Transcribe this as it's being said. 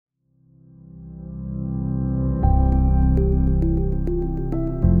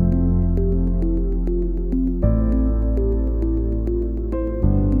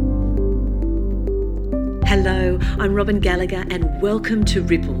I'm Robin Gallagher and welcome to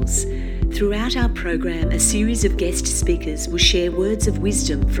Ripples. Throughout our program, a series of guest speakers will share words of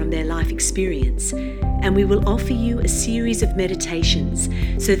wisdom from their life experience, and we will offer you a series of meditations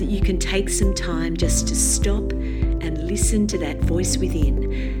so that you can take some time just to stop and listen to that voice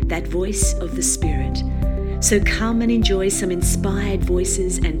within, that voice of the Spirit. So come and enjoy some inspired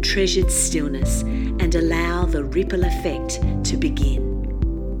voices and treasured stillness, and allow the ripple effect to begin.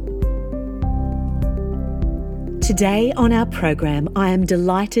 Today on our program, I am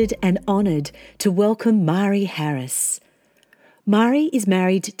delighted and honoured to welcome Mari Harris. Mari is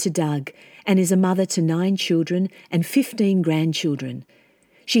married to Doug and is a mother to 9 children and 15 grandchildren.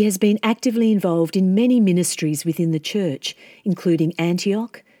 She has been actively involved in many ministries within the church, including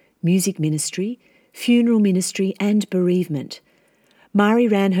Antioch, music ministry, funeral ministry and bereavement. Mari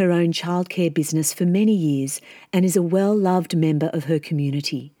ran her own childcare business for many years and is a well-loved member of her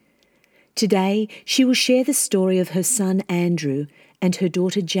community. Today, she will share the story of her son Andrew and her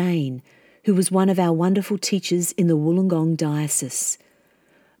daughter Jane, who was one of our wonderful teachers in the Wollongong Diocese.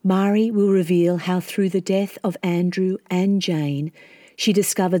 Mari will reveal how through the death of Andrew and Jane, she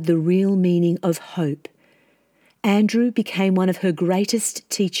discovered the real meaning of hope. Andrew became one of her greatest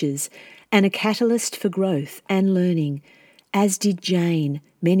teachers and a catalyst for growth and learning, as did Jane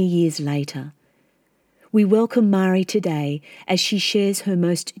many years later. We welcome Mari today as she shares her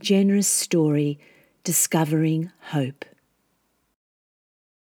most generous story, Discovering Hope.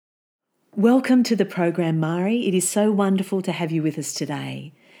 Welcome to the program, Mari. It is so wonderful to have you with us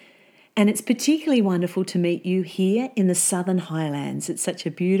today. And it's particularly wonderful to meet you here in the Southern Highlands. It's such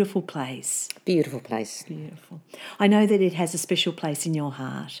a beautiful place. Beautiful place. Beautiful. I know that it has a special place in your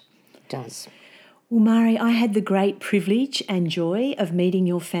heart. It does. Well, Mari, I had the great privilege and joy of meeting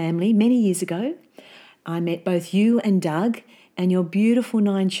your family many years ago. I met both you and Doug and your beautiful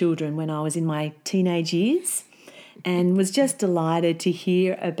 9 children when I was in my teenage years, and was just delighted to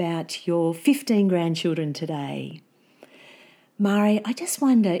hear about your 15 grandchildren today. Mari, I just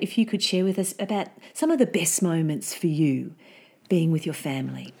wonder if you could share with us about some of the best moments for you being with your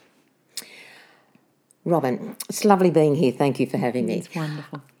family. Robin, it's lovely being here. Thank you for having me. It's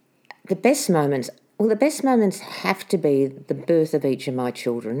wonderful. The best moments have to be the birth of each of my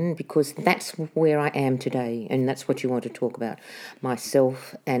children, because that's where I am today, and that's what you want to talk about,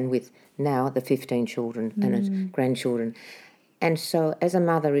 myself and with now the 15 children and grandchildren. And so as a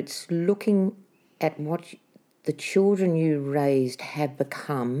mother, it's looking at what the children you raised have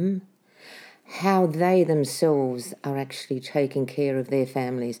become, how they themselves are actually taking care of their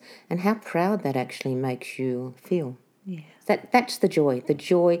families, and how proud that actually makes you feel. Yeah. That's the joy. The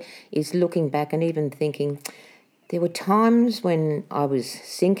joy is looking back and even thinking, there were times when I was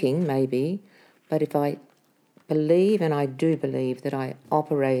sinking, maybe, but if I believe, and I do believe, that I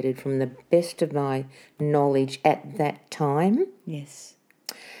operated from the best of my knowledge at that time, Yes.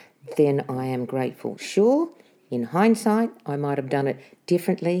 then I am grateful. Sure, in hindsight, I might have done it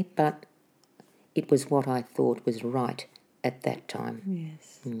differently, but it was what I thought was right at that time.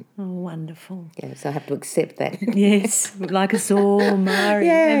 Yes. Oh, wonderful. Yeah, so I have to accept that. Yes, like us all, Mari.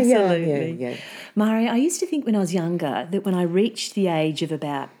 Absolutely. Yeah. Mari, I used to think when I was younger that when I reached the age of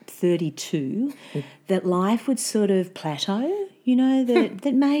about 32, that life would sort of plateau,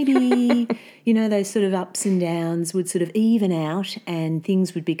 that maybe, those sort of ups and downs would sort of even out and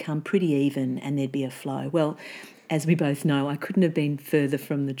things would become pretty even and there'd be a flow. Well, as we both know, I couldn't have been further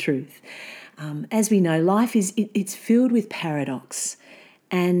from the truth. As we know, life it's filled with paradox.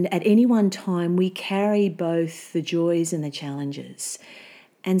 And at any one time, we carry both the joys and the challenges.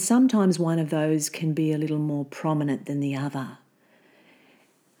 And sometimes one of those can be a little more prominent than the other.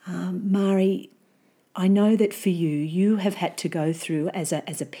 Mari, I know that for you have had to go through as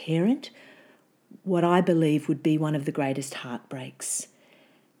a parent what I believe would be one of the greatest heartbreaks,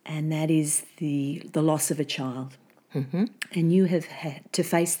 and that is the loss of a child. Mm-hmm. And you have had to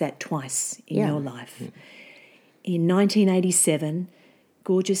face that twice in your life. Mm. In 1987,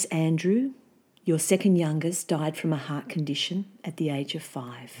 gorgeous Andrew, your second youngest, died from a heart condition at the age of 5.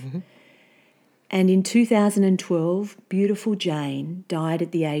 Mm-hmm. And in 2012, beautiful Jane died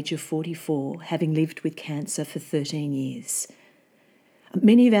at the age of 44, having lived with cancer for 13 years.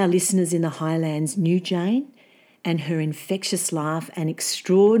 Many of our listeners in the Highlands knew Jane and her infectious laugh and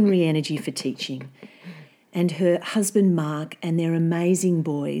extraordinary energy for teaching. And her husband Mark and their amazing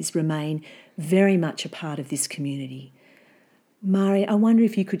boys remain very much a part of this community. Mari, I wonder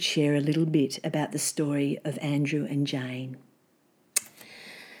if you could share a little bit about the story of Andrew and Jane.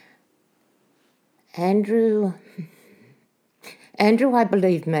 Andrew, I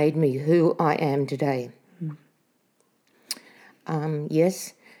believe, made me who I am today.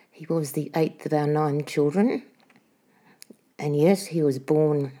 Yes, he was the 8th of our 9 children, And yes, he was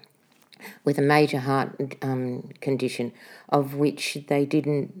born with a major heart condition, of which they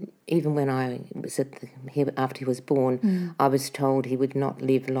didn't, even when I was after he was born, I was told he would not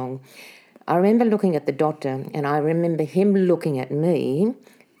live long. I remember looking at the doctor, and I remember him looking at me,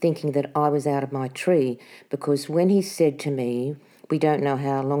 thinking that I was out of my tree, because when he said to me, "We don't know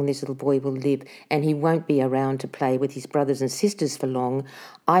how long this little boy will live, and he won't be around to play with his brothers and sisters for long,"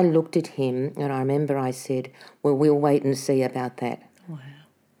 I looked at him, and I remember I said, "Well, we'll wait and see about that." Wow.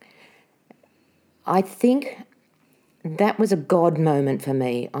 I think that was a God moment for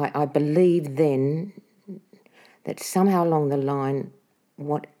me. I believed then that somehow along the line,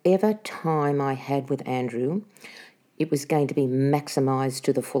 whatever time I had with Andrew, it was going to be maximised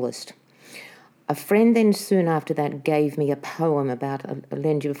to the fullest. A friend then soon after that gave me a poem about, I'll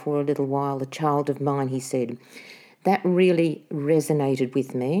lend you for a little while, "A Child of Mine," he said. That really resonated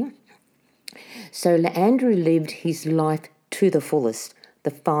with me. So Andrew lived his life to the fullest,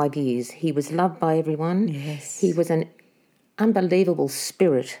 the 5 years. He was loved by everyone. Yes. He was an unbelievable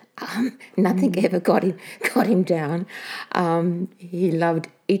spirit. Nothing ever got him down. He loved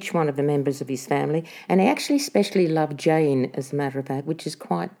each one of the members of his family, and he actually especially loved Jane, as a matter of fact, which is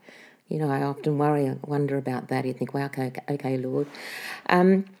quite, I often wonder about that. You think, wow, okay, Lord.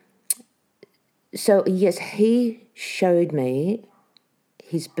 So yes, he showed me,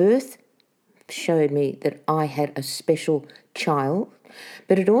 his birth showed me that I had a special child,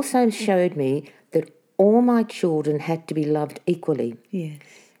 but it also showed me that all my children had to be loved equally. Yes.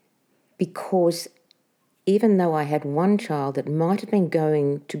 Because even though I had one child that might have been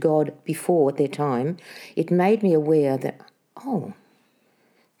going to God before their time, it made me aware that,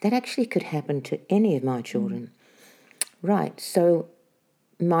 that actually could happen to any of my children. Right, so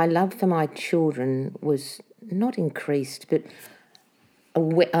my love for my children was not increased, but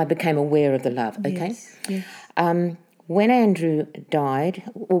I became aware of the love, okay? Yes. When Andrew died,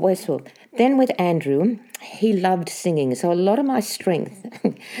 then with Andrew, he loved singing. So a lot of my strength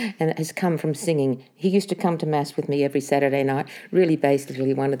has come from singing. He used to come to Mass with me every Saturday night, really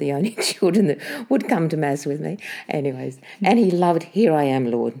basically one of the only children that would come to Mass with me. Anyways, and he loved "Here I Am,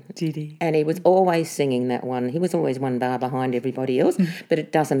 Lord." Did he? And he was always singing that one. He was always one bar behind everybody else, but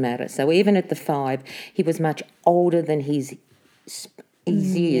it doesn't matter. So even at the 5, he was much older than his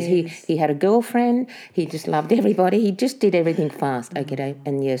years. Yes. He had a girlfriend. He just loved everybody. He just did everything fast. Okay,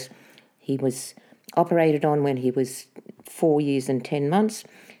 and yes, he was operated on when he was 4 years and 10 months.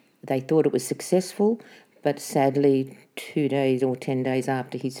 They thought it was successful, but sadly, 2 days or 10 days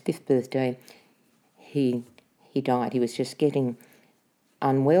after his 5th birthday, he died. He was just getting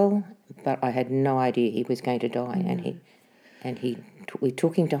unwell, but I had no idea he was going to die, we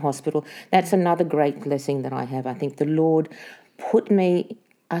took him to hospital. That's another great blessing that I have. I think the Lord put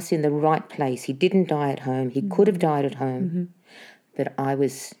us in the right place. He didn't die at home. He could have died at home, but I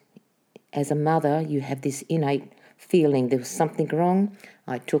was, as a mother, you have this innate feeling there was something wrong.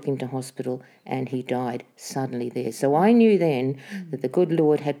 I took him to hospital and he died suddenly there. So I knew then that the good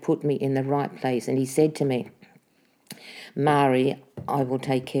Lord had put me in the right place, and he said to me, "Mari, I will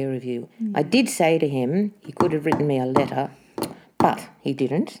take care of you." I did say to him, he could have written me a letter, but he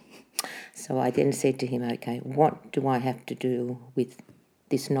didn't. So I then said to him, okay, what do I have to do with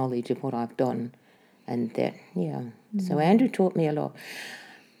this knowledge of what I've done? And that, So Andrew taught me a lot.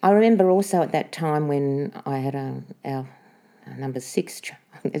 I remember also at that time when I had our number 6 child.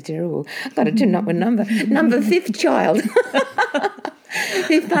 It's terrible. I've got to turn up a number. Number 5th child.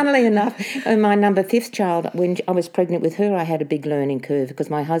 Funnily enough, my number 5th child, when I was pregnant with her, I had a big learning curve because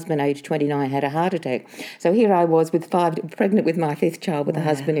my husband, aged 29, had a heart attack. So here I was with 5, pregnant with my 5th child with a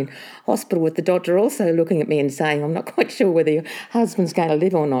husband in hospital, with the doctor also looking at me and saying, "I'm not quite sure whether your husband's going to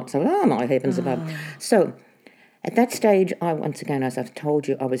live or not." So, my heavens above. So at that stage, once again, as I've told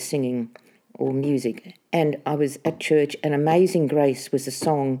you, I was singing or music, and I was at church, and "Amazing Grace" was a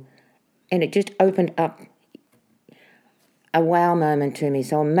song, and it just opened up a wow moment to me.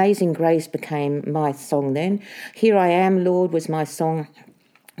 So "Amazing Grace" became my song then. "Here I Am, Lord" was my song.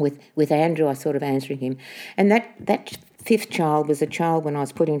 With Andrew, I sort of answering him. And that 5th child was a child, when I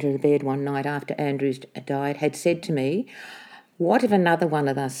was put into the bed one night after Andrew died, had said to me, "What if another one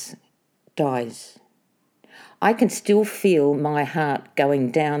of us dies?" I can still feel my heart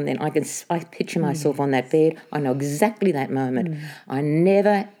going down then. I picture myself on that bed. I know exactly that moment. I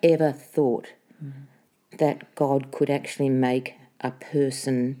never, ever thought that God could actually make a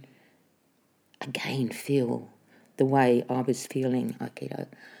person again feel the way I was feeling.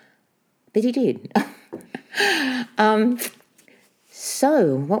 But he did.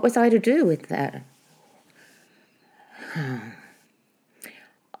 So what was I to do with that?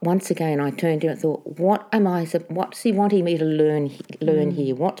 once again, I turned to him and thought, what's he wanting me to learn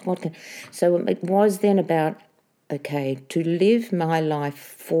here? So it was then about, okay, to live my life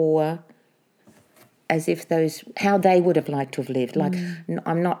for as if how they would have liked to have lived. Like,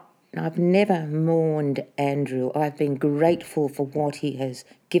 I've never mourned Andrew. I've been grateful for what he has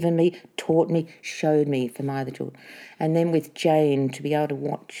given me, taught me, showed me for my other children. And then with Jane, to be able to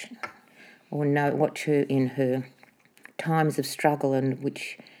watch her in her times of struggle, and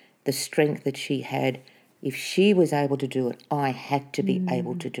which the strength that she had, if she was able to do it, I had to be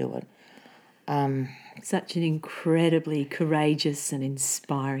able to do it. Such an incredibly courageous and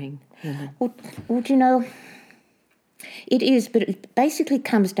inspiring woman. Well, do you know, it is, but it basically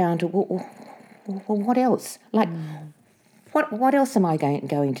comes down to, well, what else? Like, what else am I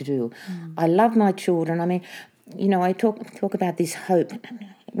going to do? I love my children. I mean, you know, I talk about this hope.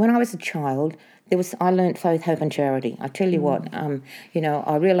 When I was a child, I learnt faith, hope and charity. I tell you what, you know,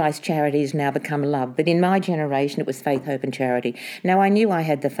 I realise charity has now become love, but in my generation it was faith, hope and charity. Now, I knew I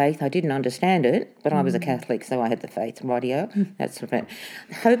had the faith. I didn't understand it, but I was a Catholic, so I had the faith. Rightio. That's right.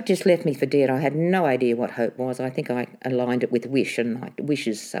 Hope just left me for dead. I had no idea what hope was. I think I aligned it with wish, and wish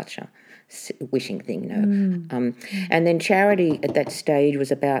is such a wishing thing, you know. And then charity at that stage was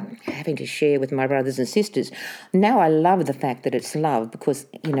about having to share with my brothers and sisters. Now I love the fact that it's love, because,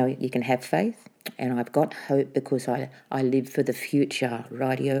 you know, you can have faith, and I've got hope because I live for the future.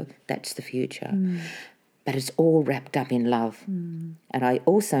 Rightio, that's the future. But it's all wrapped up in love. And I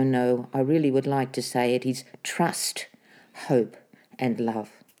also know, I really would like to say it is trust, hope and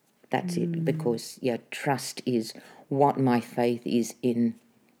love. That's it, because, trust is what my faith is in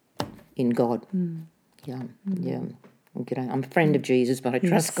God. Yeah. I'm a friend of Jesus, but I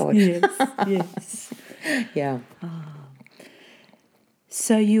trust God. Yes. Yeah.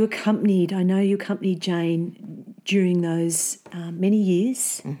 So I know you accompanied Jane during those many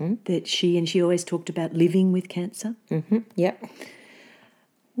years that she always talked about living with cancer. Yep.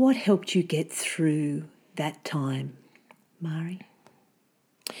 What helped you get through that time, Mari?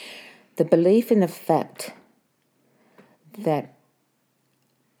 The belief in the fact that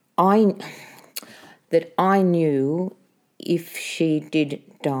I knew if she did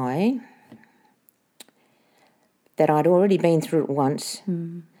die, that I'd already been through it once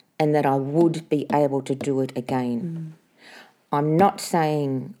and that I would be able to do it again. I'm not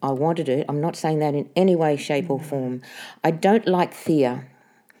saying I wanted it. I'm not saying that in any way, shape or form. I don't like fear.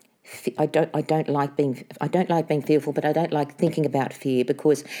 I don't like being fearful, but I don't like thinking about fear,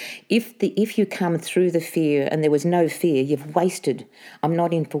 because if you come through the fear and there was no fear, you've wasted. I'm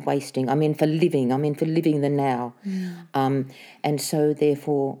not in for wasting. I'm in for living. I'm in for living the now. And so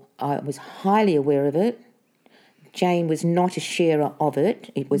therefore I was highly aware of it. Jane was not a sharer of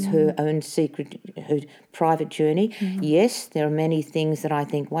it. It was her own secret, her private journey. Yes, there are many things that I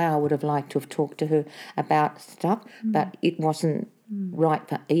think, wow, I would have liked to have talked to her about stuff, but it wasn't right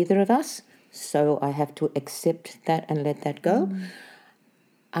for either of us, so I have to accept that and let that go.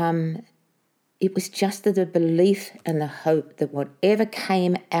 It was just the belief and the hope that whatever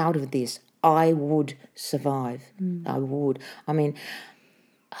came out of this, I would survive. I would. I mean,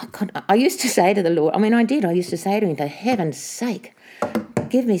 I used to say to the Lord, I used to say to him, for heaven's sake,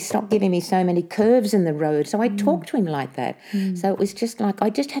 stop giving me so many curves in the road. So I talked to him like that. So it was just like I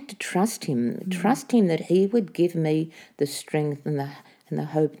just had to trust him that he would give me the strength and the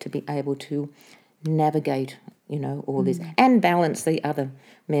hope to be able to navigate, all this, and balance the other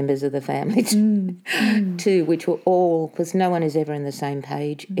members of the family too, which were all, because no one is ever on the same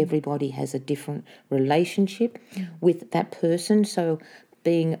page. Everybody has a different relationship with that person. So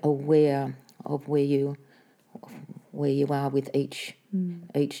being aware of where you are with each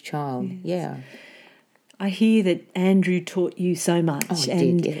child. Yeah. I hear that Andrew taught you so much. Oh,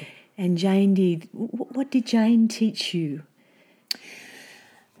 he did, yeah. And Jane did. What did Jane teach you?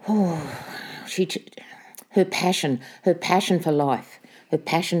 Oh, her passion for life, her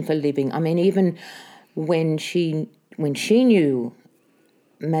passion for living. I mean, even when she knew,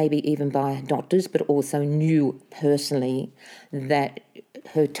 maybe even by doctors, but also knew personally that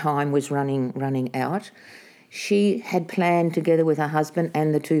her time was running out, she had planned together with her husband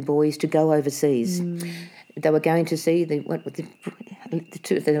and the two boys to go overseas. They were going to see the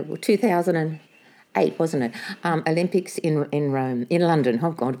 2008, wasn't it? Olympics in Rome, in London.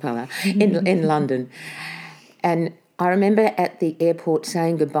 Oh God, Paula, in London. And I remember at the airport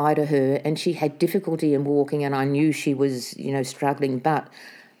saying goodbye to her, and she had difficulty in walking, and I knew she was, struggling, but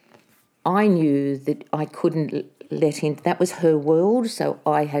I knew that I couldn't let in. That was her world, so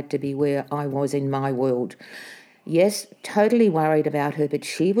I had to be where I was in my world. Yes, totally worried about her, but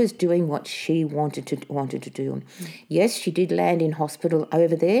she was doing what she wanted to do. Yes, she did land in hospital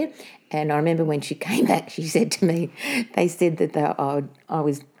over there, and I remember when she came back, she said to me, they said that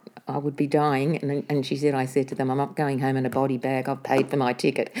I would be dying, and she said, I said to them, I'm not going home in a body bag. I've paid for my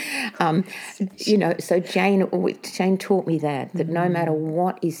ticket. So Jane taught me that no matter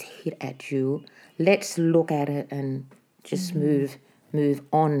what is hit at you, let's look at it and just move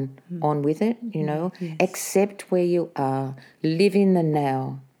on with it, Yes. Accept where you are, live in the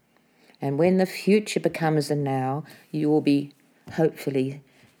now. And when the future becomes a now, you will be hopefully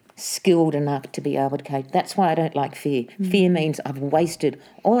skilled enough to be able to cope. That's why I don't like fear. Fear means I've wasted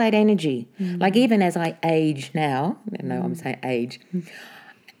all that energy. Like even as I age now, I'm saying age,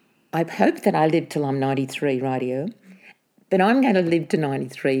 I hope that I live till I'm 93, rightio. But I'm going to live to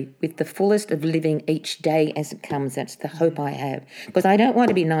 93 with the fullest of living each day as it comes. That's the hope I have. Because I don't want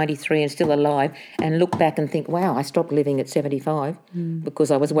to be 93 and still alive and look back and think, wow, I stopped living at 75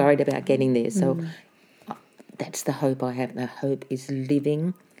 because I was worried about getting there. So that's the hope I have. The hope is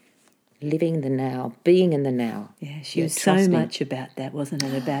living the now, being in the now. Yeah, she was so much about that, wasn't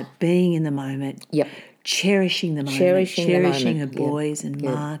it? About being in the moment. Yep. Cherishing the moment, cherishing her boys and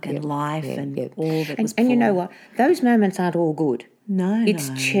Mark and life and all that was And you know what? Those moments aren't all good. No,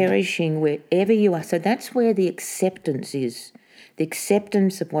 It's cherishing wherever you are. So that's where the acceptance is. The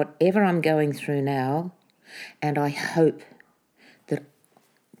acceptance of whatever I'm going through now, and I hope that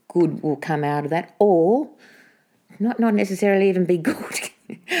good will come out of that, or not necessarily even be good,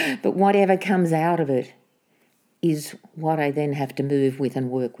 but whatever comes out of it is what I then have to move with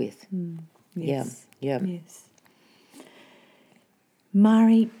and work with. Yes. Yeah. Yes.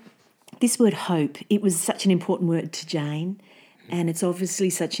 Mari, this word hope, it was such an important word to Jane, and it's obviously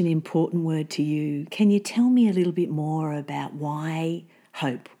such an important word to you. Can you tell me a little bit more about why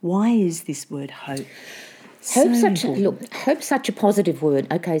hope? Why is this word hope Hope's such a positive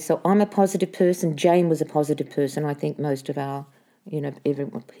word. Okay, so I'm a positive person. Jane was a positive person. I think most of our,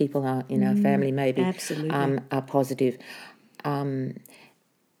 people are in our family maybe are positive.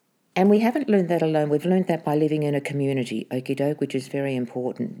 And we haven't learned that alone. We've learned that by living in a community, okie doke, which is very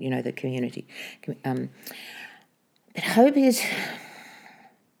important, the community. But hope is,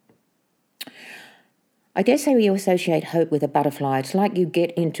 I dare say we associate hope with a butterfly. It's like you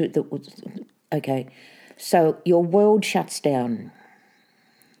get into so your world shuts down.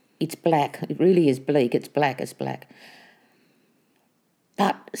 It's black. It really is bleak. It's black as black.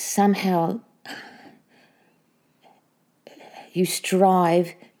 But somehow you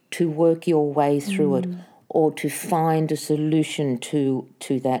strive to work your way through it or to find a solution to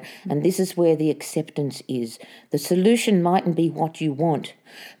that. And this is where the acceptance is. The solution mightn't be what you want,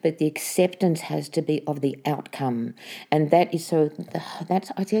 but the acceptance has to be of the outcome. And that is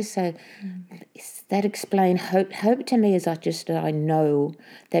that explains hope. Hope to me is I know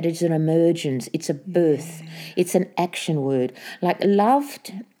that it's an emergence, it's a birth, it's an action word. Like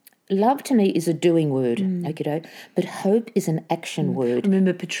Love to me is a doing word, but hope is an action word. I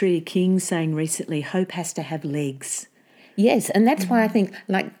remember Petrea King saying recently, hope has to have legs. Yes, and that's why I think,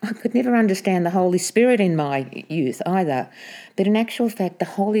 I could never understand the Holy Spirit in my youth either. But in actual fact, the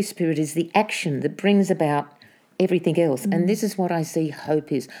Holy Spirit is the action that brings about everything else. And this is what I see hope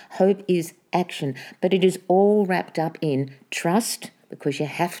is. Hope is action, but it is all wrapped up in trust, because you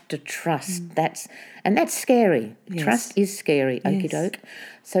have to trust. That's scary. Yes. Trust is scary, okie doke.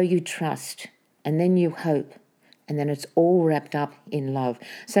 So you trust, and then you hope, and then it's all wrapped up in love.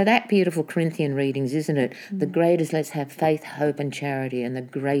 So that beautiful Corinthian readings, isn't it? The greatest, let's have faith, hope and charity, and the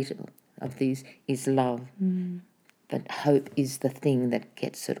great of these is love. But hope is the thing that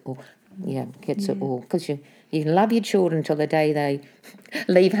gets it all. Yeah, gets it all. Because you can love your children till the day they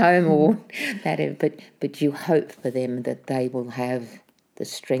leave home or that, but you hope for them that they will have the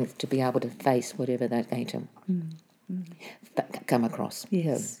strength to be able to face whatever they're going to come across.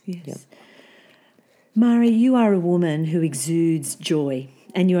 Yes. Mari, you are a woman who exudes joy,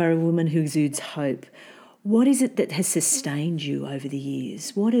 and you are a woman who exudes hope. What is it that has sustained you over the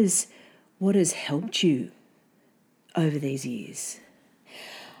years? What has helped you over these years?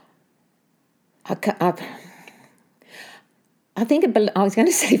 I think I was going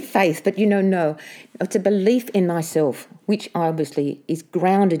to say faith, but no. It's a belief in myself, which obviously is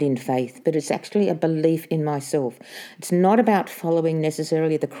grounded in faith, but it's actually a belief in myself. It's not about following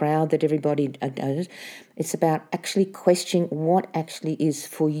necessarily the crowd that everybody does. It's about actually questioning what actually is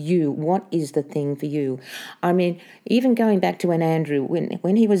for you. What is the thing for you? I mean, even going back to when Andrew,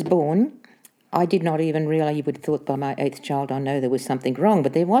 when he was born, I did not even realise. You would have thought by my 8th child I know there was something wrong,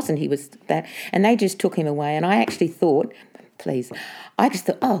 but there wasn't. He was that, and they just took him away. And I actually thought, please. I just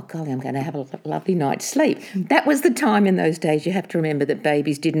thought, oh, golly, I'm going to have a lovely night's sleep. That was the time in those days. You have to remember that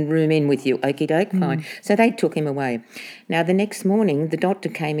babies didn't room in with you. Okie doke, fine. So they took him away. Now, the next morning, the doctor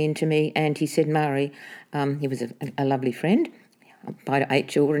came in to me and he said, Mari, he was a lovely friend. By 8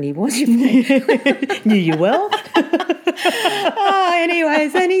 children he was. Knew you well.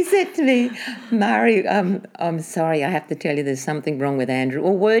 Anyways, and he said to me, Mari, I'm sorry, I have to tell you there's something wrong with Andrew,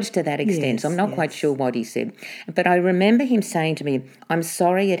 or words to that extent. Yes, So I'm not quite sure what he said. But I remember him saying to me, I'm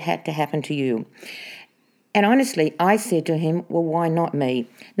sorry it had to happen to you. And honestly, I said to him, well, why not me?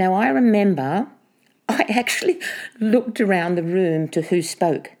 Now, I remember I actually looked around the room to who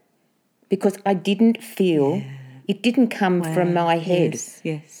spoke because I didn't feel... It didn't come from my head.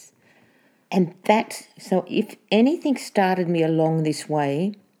 Yes. And so if anything started me along this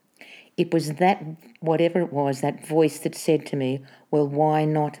way, it was that, whatever it was, that voice that said to me, well, why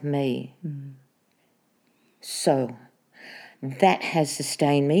not me? So that has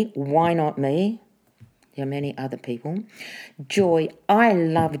sustained me. Why not me? There are many other people. Joy. I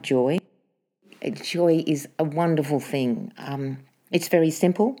love joy. Joy is a wonderful thing. It's very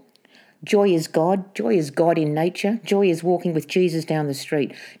simple. Joy is God. Joy is God in nature. Joy is walking with Jesus down the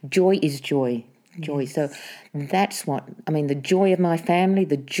street. Joy is joy. Joy. Yes. So that's what, the joy of my family,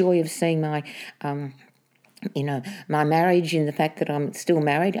 the joy of seeing my, my marriage and the fact that I'm still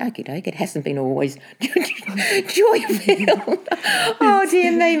married. Okey-doke, it hasn't been always joy-filled. Oh,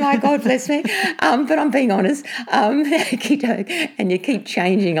 dear me, my God bless me. But I'm being honest. Okey-doke, and you keep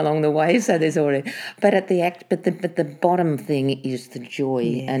changing along the way, so there's already. But the bottom thing is the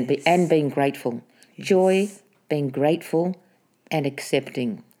joy and being grateful. Yes. Joy, being grateful, and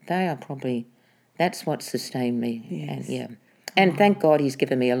accepting. They are probably. That's what sustained me. Yes. And thank God he's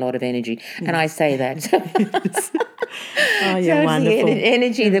given me a lot of energy. Yes. And I say that. Yes. Oh, you're so wonderful. It's the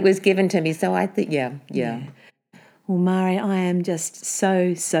energy that was given to me. So I think, yeah. Well, Mari, I am just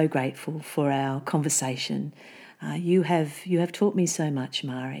so, so grateful for our conversation. You have taught me so much,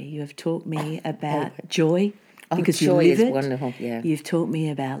 Mari. You have taught me about joy because joy you live is it. Wonderful, yeah. You've taught me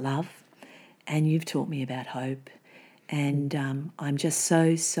about love and you've taught me about hope. And I'm just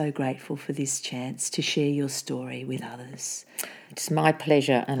so, so grateful for this chance to share your story with others. It's my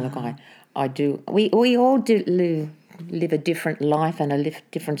pleasure. And look, I do. We all do live a different life and a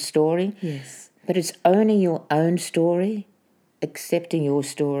different story. Yes. But it's owning your own story, accepting your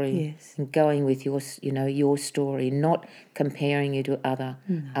story, and going with your story, not comparing you to other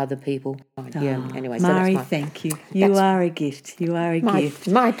people. Anyway, Mari, so that's thank you. You are a gift. You are a gift.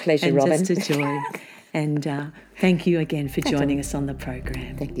 My pleasure, and Robin. Just a joy. And thank you again for joining us on the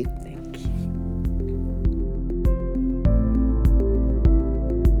program. Thank you. Thank you.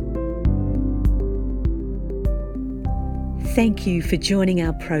 Thank you for joining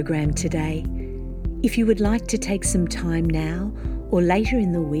our program today. If you would like to take some time now or later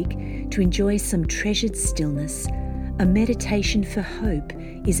in the week to enjoy some treasured stillness, a meditation for hope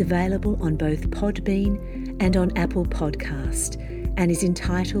is available on both Podbean and on Apple Podcast and is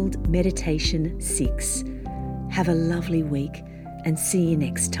entitled Meditation 6. Have a lovely week and see you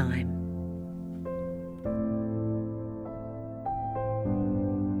next time.